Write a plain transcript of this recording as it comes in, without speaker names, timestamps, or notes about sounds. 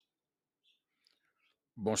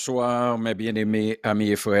Bonsoir, mes bien-aimés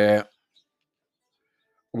amis et frères.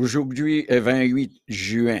 Aujourd'hui est 28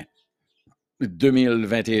 juin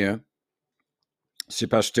 2021. C'est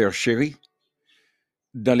Pasteur Chéri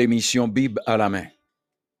dans l'émission Bible à la main.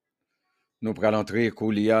 Nous prenons entrer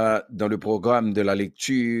Koulia dans le programme de la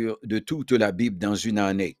lecture de toute la Bible dans une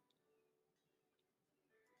année.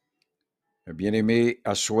 Bien-aimé,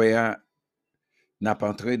 Assoya n'a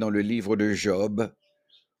pas entré dans le livre de Job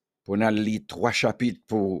pour nous lire 3 chapitres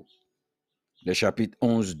pour les chapitres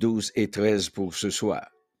 11, 12 et 13 pour ce soir.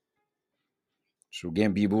 Sous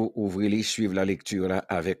gain Bible, ouvrez-les, suivez la lecture là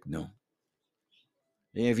avec nous.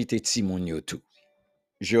 Et invitez Timon Yotou.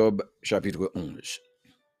 Job, chapitre 11.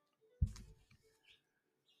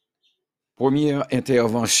 Première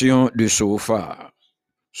intervention de Sophar.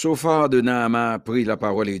 Sophar de Naama prit la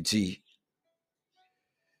parole et dit,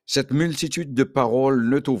 « Cette multitude de paroles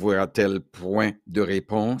ne trouvera-t-elle point de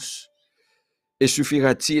réponse? Et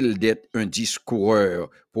suffira-t-il d'être un discoureur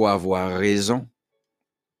pour avoir raison?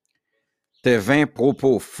 Tes 20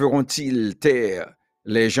 propos feront-ils taire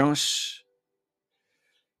les gens?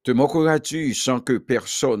 Te moqueras-tu sans que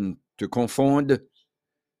personne te confonde?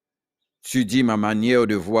 Tu dis ma manière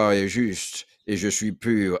de voir est juste et je suis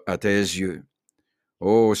pur à tes yeux.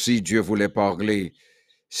 Oh, si Dieu voulait parler,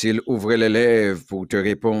 s'il ouvrait les lèvres pour te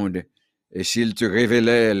répondre, et s'il te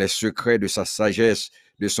révélait les secrets de sa sagesse,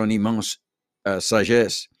 de son immense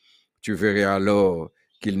sagesse, tu verrais alors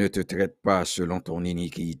qu'il ne te traite pas selon ton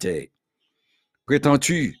iniquité.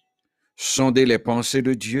 Prétends-tu sonder les pensées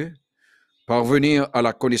de Dieu, parvenir à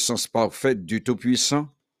la connaissance parfaite du Tout-Puissant?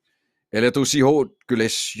 Elle est aussi haute que les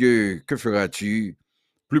cieux, que feras-tu?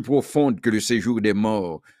 Plus profonde que le séjour des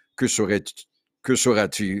morts, que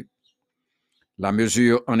sauras-tu? La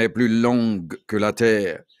mesure en est plus longue que la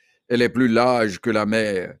terre, elle est plus large que la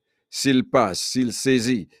mer. S'il passe, s'il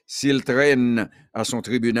saisit, s'il traîne à son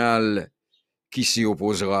tribunal, qui s'y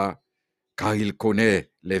opposera? Car il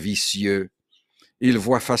connaît les vicieux, il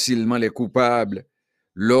voit facilement les coupables.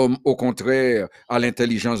 L'homme, au contraire, a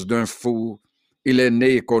l'intelligence d'un fou. Il est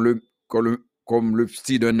né comme le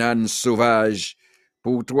petit d'un âne sauvage.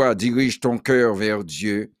 Pour toi, dirige ton cœur vers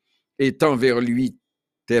Dieu, étends vers lui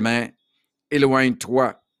tes mains,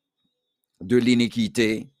 éloigne-toi de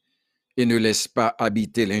l'iniquité et ne laisse pas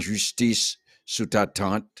habiter l'injustice sous ta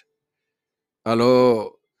tente.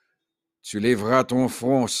 Alors, tu lèveras ton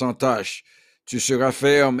front sans tache, tu seras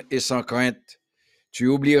ferme et sans crainte. Tu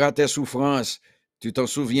oublieras tes souffrances, tu t'en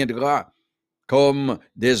souviendras comme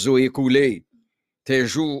des eaux écoulées. Tes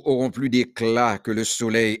jours auront plus d'éclat que le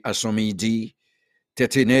soleil à son midi. Tes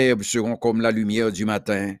ténèbres seront comme la lumière du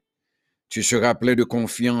matin. Tu seras plein de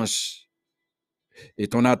confiance et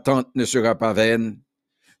ton attente ne sera pas vaine.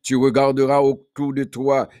 Tu regarderas autour de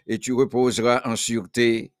toi et tu reposeras en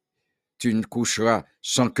sûreté. Tu ne coucheras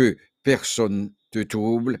sans que personne te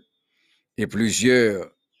trouble et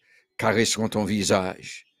plusieurs caresseront ton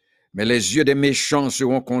visage. Mais les yeux des méchants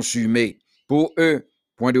seront consumés. Pour eux,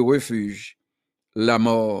 point de refuge. La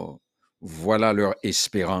mort, voilà leur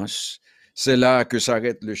espérance. C'est là que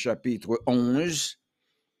s'arrête le chapitre 11.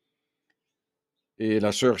 Et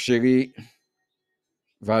la sœur chérie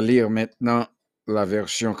va lire maintenant la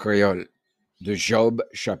version créole de Job,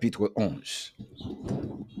 chapitre 11.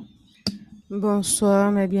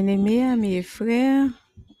 Bonsoir, mes bien-aimés, amis et frères.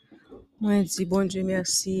 Moi, je dis bon Dieu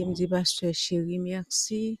merci, je dis pasteur chéri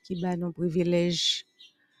merci, qui bat nos privilèges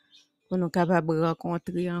pour nous capables de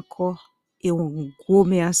rencontrer encore. Et un gros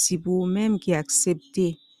merci pour vous-même qui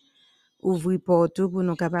acceptez ouvrir porte pour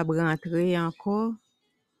nous capables de rentrer encore.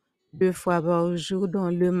 2 fois par jour, dans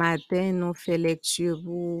le matin, nous faisons lecture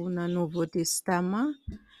pour dans le Nouveau Testament.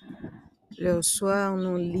 Le soir,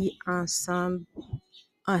 nous lisons ensemble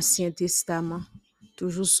Ancien Testament.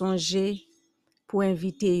 Toujours songer pour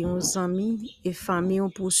inviter nos amis et familles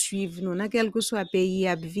pour suivre nous dans quel que soit pays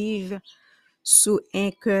à vivre sur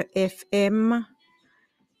Anchor FM.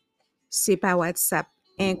 C'est pas WhatsApp.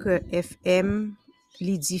 Anchor FM,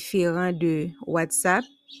 li différent de WhatsApp.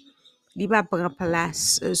 Li pas prend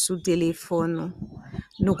place sous téléphone.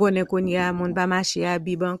 Nous connaissons qu'on y a monde pas marcher à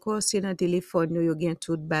Bib encore, c'est dans téléphone nous yo gen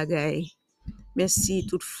tout bagay. Merci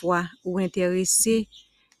toutefois ou intéressé,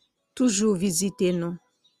 toujours visiter nous.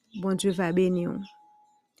 Bon Dieu va bénir.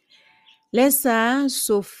 Laissa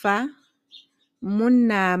Sofa, mon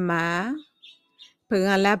Naama,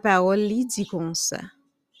 prend la parole, li dit comme ça.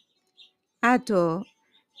 Attends,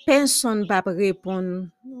 personne va répondre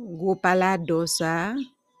gros palado ça.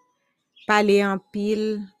 Parler en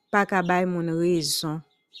pile, pas kabay mon raison.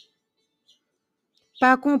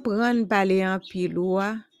 Pas comprendre parler en pile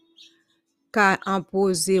wa, ka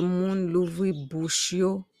imposer moun l'ouvrir bouche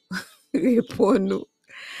yo, répond nous.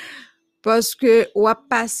 Parce que ou a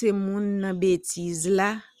passé moun nan bêtise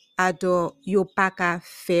là, ato yo pas ka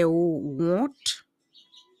fait ou honte.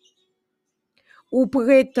 Ou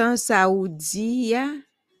prétend ça ou dit ya,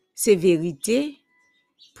 c'est vérité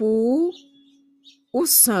pour ou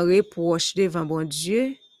sans reproche devant bon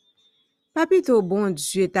Dieu. Pas plutôt bon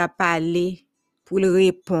Dieu t'a parlé pour le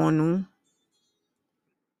répondre.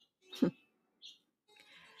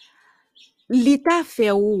 Li t'a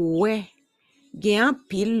fait ou ouais, gen an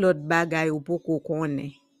pile l'autre bagay ou poko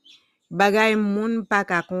konnen. Bagay moun pa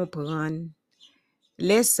ka comprendre.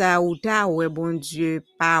 Laisse ou ta ouais bon Dieu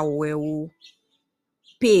pas ouais ou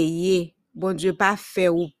payer. Bon Dieu pas fait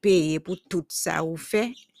ou payer pour tout ça ou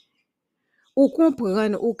fait. Ou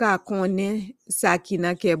comprendre ou ka konnen ça qui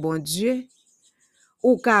nan ke bon Dieu.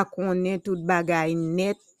 Ou ka konnen tout bagay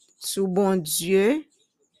net sous bon Dieu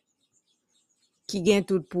qui gen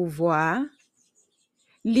tout pouvoir.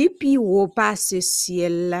 Li pi ou passe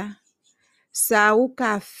ciel là. Ça ou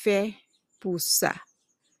ka fait pour ça.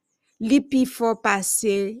 Li pi fò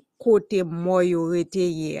passer côté mort yo rete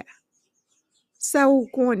hier. Ça ou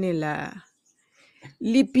konnen là.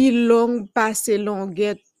 Li pi long passe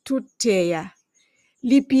longueur toute terre.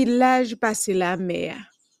 Li pi large passe la mer.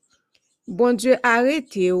 Bon Dieu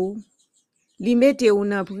arrête ou. Li mette ou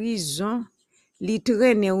nan prison. Li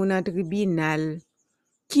traîne ou nan tribunal.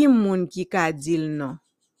 Ki moun ki ka dil non.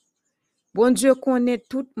 Bon Dieu connaît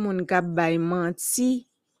tout moun k'ap bay menti.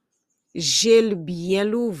 Gel bien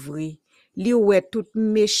l'ouvri. Li wè tout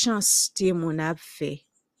méchanceté moun ap fait.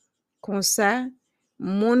 Comme ça,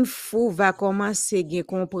 moun fou va commencer gen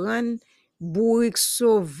comprendre bourrique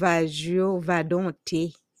sauvage yo va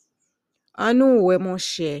dompter. An nou wè mon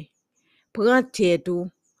cher, prends tête ou,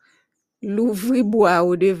 l'ouvri bois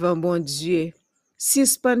ou devant bon Dieu. Si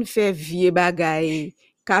s'pan fait vieux bagay,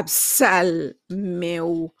 k'ap sale men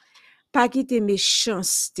ou, pas quitter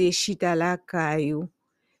méchanceté chita la kayou.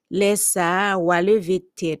 Laisse ça ou a lever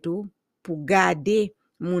tête ou pour garder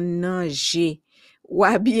mon ange ou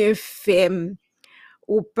a bien femme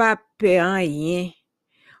ou pas peur rien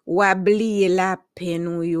ou a oublier la peine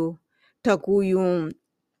ou yo tant kou yon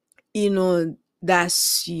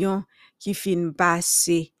inondation qui fin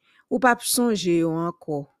passer ou pas songer yo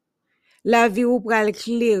encore. La vie ou pral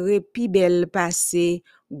clairer pi belle passer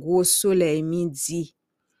gros soleil midi.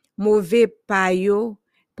 Mauvais pa yo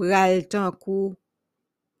pral tan kou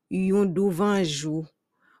yon douvan jou,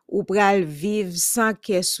 ou pral vivre sans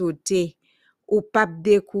qu'elle sauter, ou pas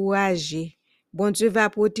décourager. Bon Dieu va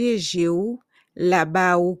protéger ou,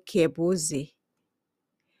 là-bas ou qu'est posé.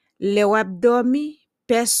 Le wap dormi,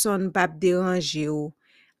 personne pas déranger ou.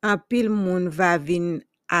 En pile moun va vin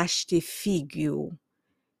acheter figue ou.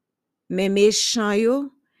 Mais méchant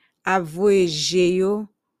yo, avoyeje yo,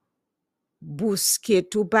 bousque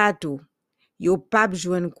tout partout. Yo pap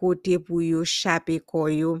jwenn côté pour yo chaper ko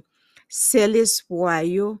yo. C'est l'espoir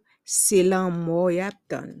yo, c'est l'amour y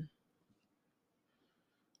attend.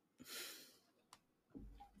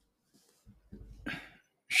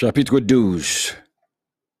 Chapitre 12.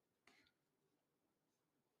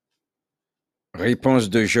 Réponse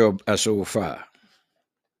de Job à Sophar.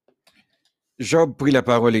 Job prit la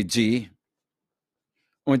parole et dit,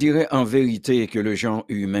 on dirait en vérité que le genre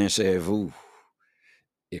humain c'est vous,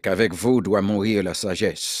 et qu'avec vous doit mourir la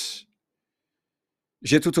sagesse.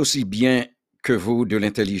 J'ai tout aussi bien que vous de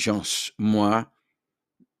l'intelligence. Moi,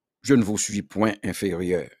 je ne vous suis point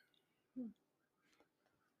inférieur.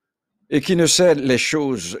 Et qui ne sait les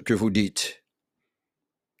choses que vous dites.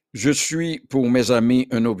 Je suis pour mes amis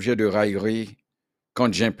un objet de raillerie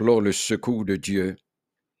quand j'implore le secours de Dieu.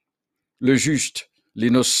 Le juste,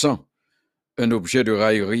 l'innocent, un objet de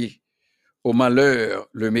raillerie. Au malheur,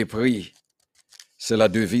 le mépris, c'est la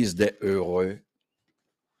devise des heureux.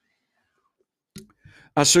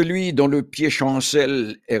 À celui dont le pied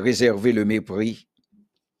chancelle est réservé le mépris,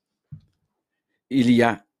 il y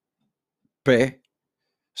a paix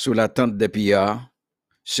sous la tente des pillards,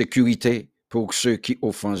 sécurité pour ceux qui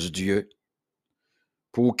offensent Dieu.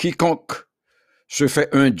 Pour quiconque se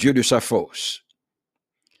fait un Dieu de sa force.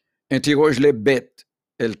 Interroge les bêtes,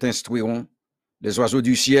 elles t'instruiront. Les oiseaux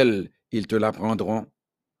du ciel, ils te l'apprendront.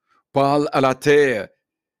 Parle à la terre,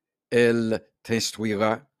 elle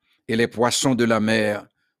t'instruira. Et les poissons de la mer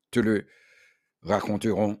te le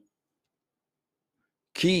raconteront.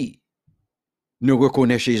 Qui ne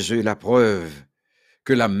reconnaît chez eux la preuve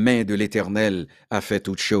que la main de l'Éternel a fait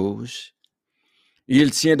toutes choses?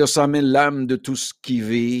 Il tient dans sa main l'âme de tout ce qui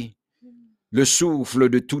vit, le souffle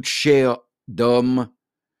de toute chair d'homme.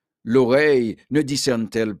 L'oreille ne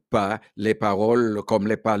discerne-t-elle pas les paroles comme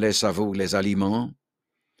les palais savourent les aliments?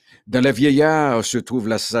 Dans le vieillard se trouve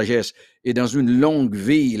la sagesse et dans une longue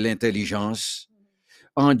vie l'intelligence.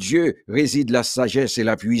 En Dieu réside la sagesse et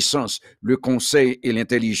la puissance. Le conseil et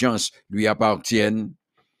l'intelligence lui appartiennent.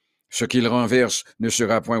 Ce qu'il renverse ne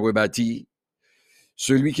sera point rebâti.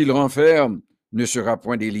 Celui qu'il renferme ne sera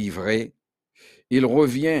point délivré. Il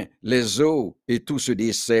revient les eaux et tout se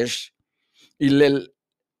dessèche. Il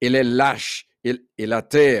les lâche et la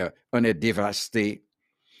terre en est dévastée.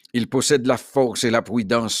 Il possède la force et la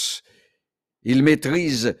prudence. Il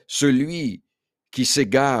maîtrise celui qui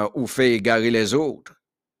s'égare ou fait égarer les autres.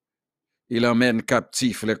 Il emmène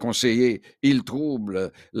captifs les conseillers. Il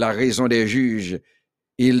trouble la raison des juges.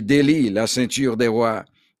 Il délie la ceinture des rois.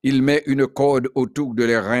 Il met une corde autour de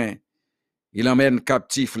leurs reins. Il emmène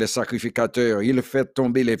captifs les sacrificateurs. Il fait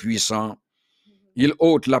tomber les puissants. Il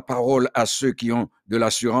ôte la parole à ceux qui ont de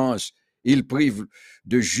l'assurance. Il prive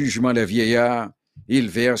de jugement les vieillards. Il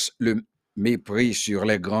verse le mépris sur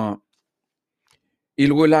les grands.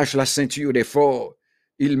 Il relâche la ceinture des forts.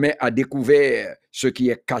 Il met à découvert ce qui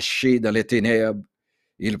est caché dans les ténèbres.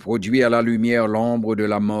 Il produit à la lumière l'ombre de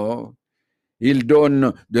la mort. Il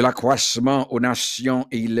donne de l'accroissement aux nations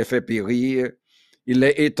et il les fait périr. Il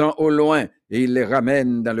les étend au loin et il les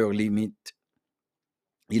ramène dans leurs limites.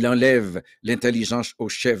 Il enlève l'intelligence aux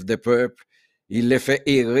chefs des peuples. Il les fait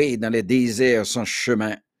errer dans les déserts sans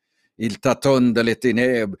chemin. Il tâtonne dans les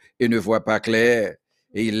ténèbres et ne voit pas clair.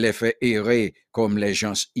 Et il les fait errer comme les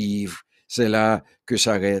gens ivres. C'est là que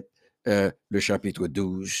s'arrête le chapitre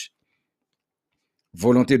 12.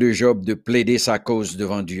 Volonté de Job de plaider sa cause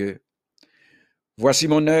devant Dieu. Voici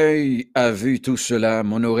mon œil a vu tout cela,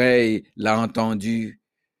 mon oreille l'a entendu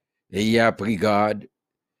et y a pris garde.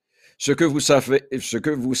 Ce que vous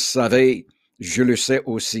savez, je le sais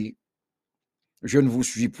aussi. Je ne vous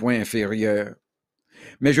suis point inférieur,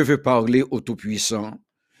 mais je veux parler au Tout-Puissant.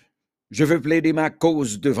 Je veux plaider ma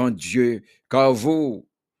cause devant Dieu, car vous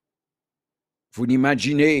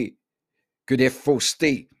n'imaginez que des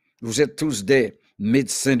faussetés. Vous êtes tous des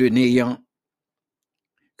médecins de néant.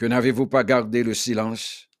 Que n'avez-vous pas gardé le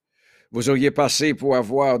silence? Vous auriez passé pour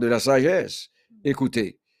avoir de la sagesse.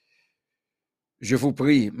 Écoutez, je vous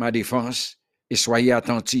prie ma défense et soyez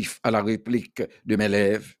attentifs à la réplique de mes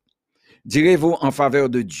lèvres. Direz-vous en faveur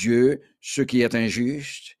de Dieu ce qui est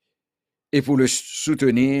injuste et pour le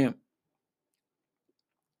soutenir,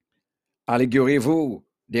 allégorez-vous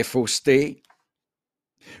des faussetés?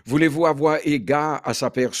 Voulez-vous avoir égard à sa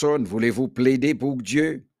personne? Voulez-vous plaider pour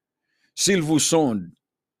Dieu? S'il vous sonde,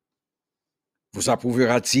 vous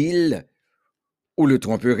approuvera-t-il ou le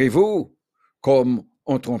tromperez-vous comme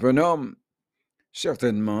on trompe un homme?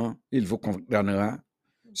 Certainement, il vous condamnera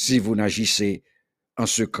si vous n'agissez en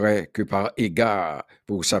secret que par égard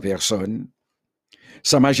pour sa personne.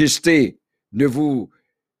 Sa majesté ne vous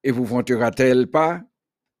épouvantera-t-elle pas?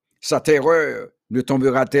 Sa terreur ne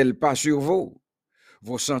tombera-t-elle pas sur vous?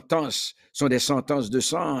 Vos sentences sont des sentences de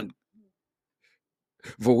sang.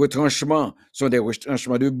 Vos retranchements sont des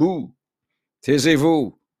retranchements de boue.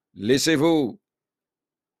 Taisez-vous, laissez-vous.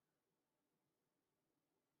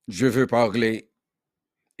 Je veux parler.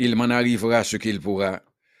 Il m'en arrivera ce qu'il pourra.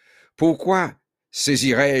 Pourquoi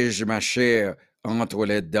saisirais-je ma chair entre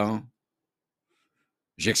les dents?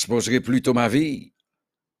 J'exposerai plutôt ma vie.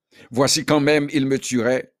 Voici quand même il me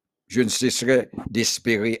tuerait, je ne cesserai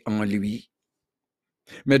d'espérer en lui.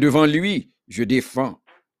 Mais devant lui, je défendrai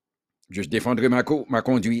ma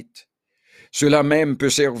conduite. Cela même peut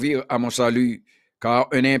servir à mon salut, car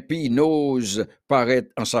un impie n'ose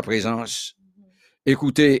paraître en sa présence.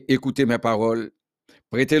 Écoutez mes paroles,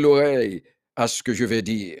 prêtez l'oreille à ce que je vais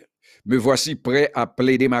dire. Me voici prêt à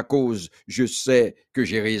plaider ma cause, je sais que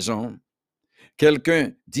j'ai raison.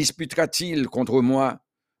 Quelqu'un disputera-t-il contre moi?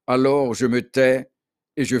 Alors je me tais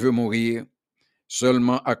et je veux mourir.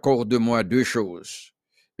 Seulement accorde-moi deux choses,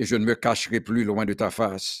 et je ne me cacherai plus loin de ta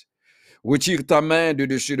face. Retire ta main de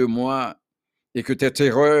dessus de moi, et que tes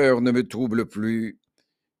terreurs ne me troublent plus.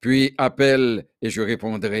 Puis appelle, et je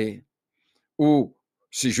répondrai. Ou,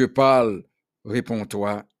 si je parle,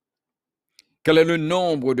 réponds-toi. Quel est le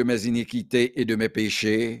nombre de mes iniquités et de mes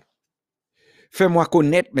péchés? Fais-moi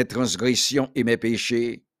connaître mes transgressions et mes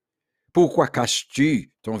péchés. Pourquoi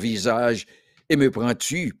caches-tu ton visage et me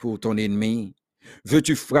prends-tu pour ton ennemi?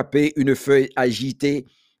 Veux-tu frapper une feuille agitée?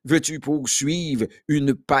 Veux-tu poursuivre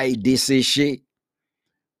une paille desséchée?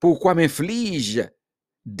 Pourquoi m'inflige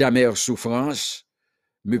d'amères souffrances?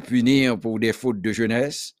 Me punir pour des fautes de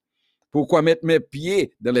jeunesse? Pourquoi mettre mes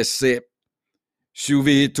pieds dans les ceps?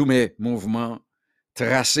 Surveiller tous mes mouvements?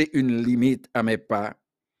 Tracer une limite à mes pas?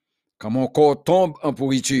 Quand mon corps tombe en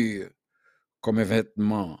pourriture, comme un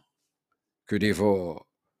vêtement que dévore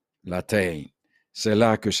la teigne. C'est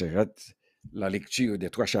là que s'arrête la lecture des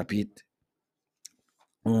 3 chapitres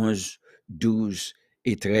 11, 12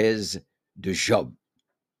 et 13 de Job.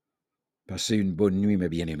 Passez une bonne nuit, mes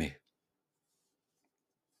bien-aimés.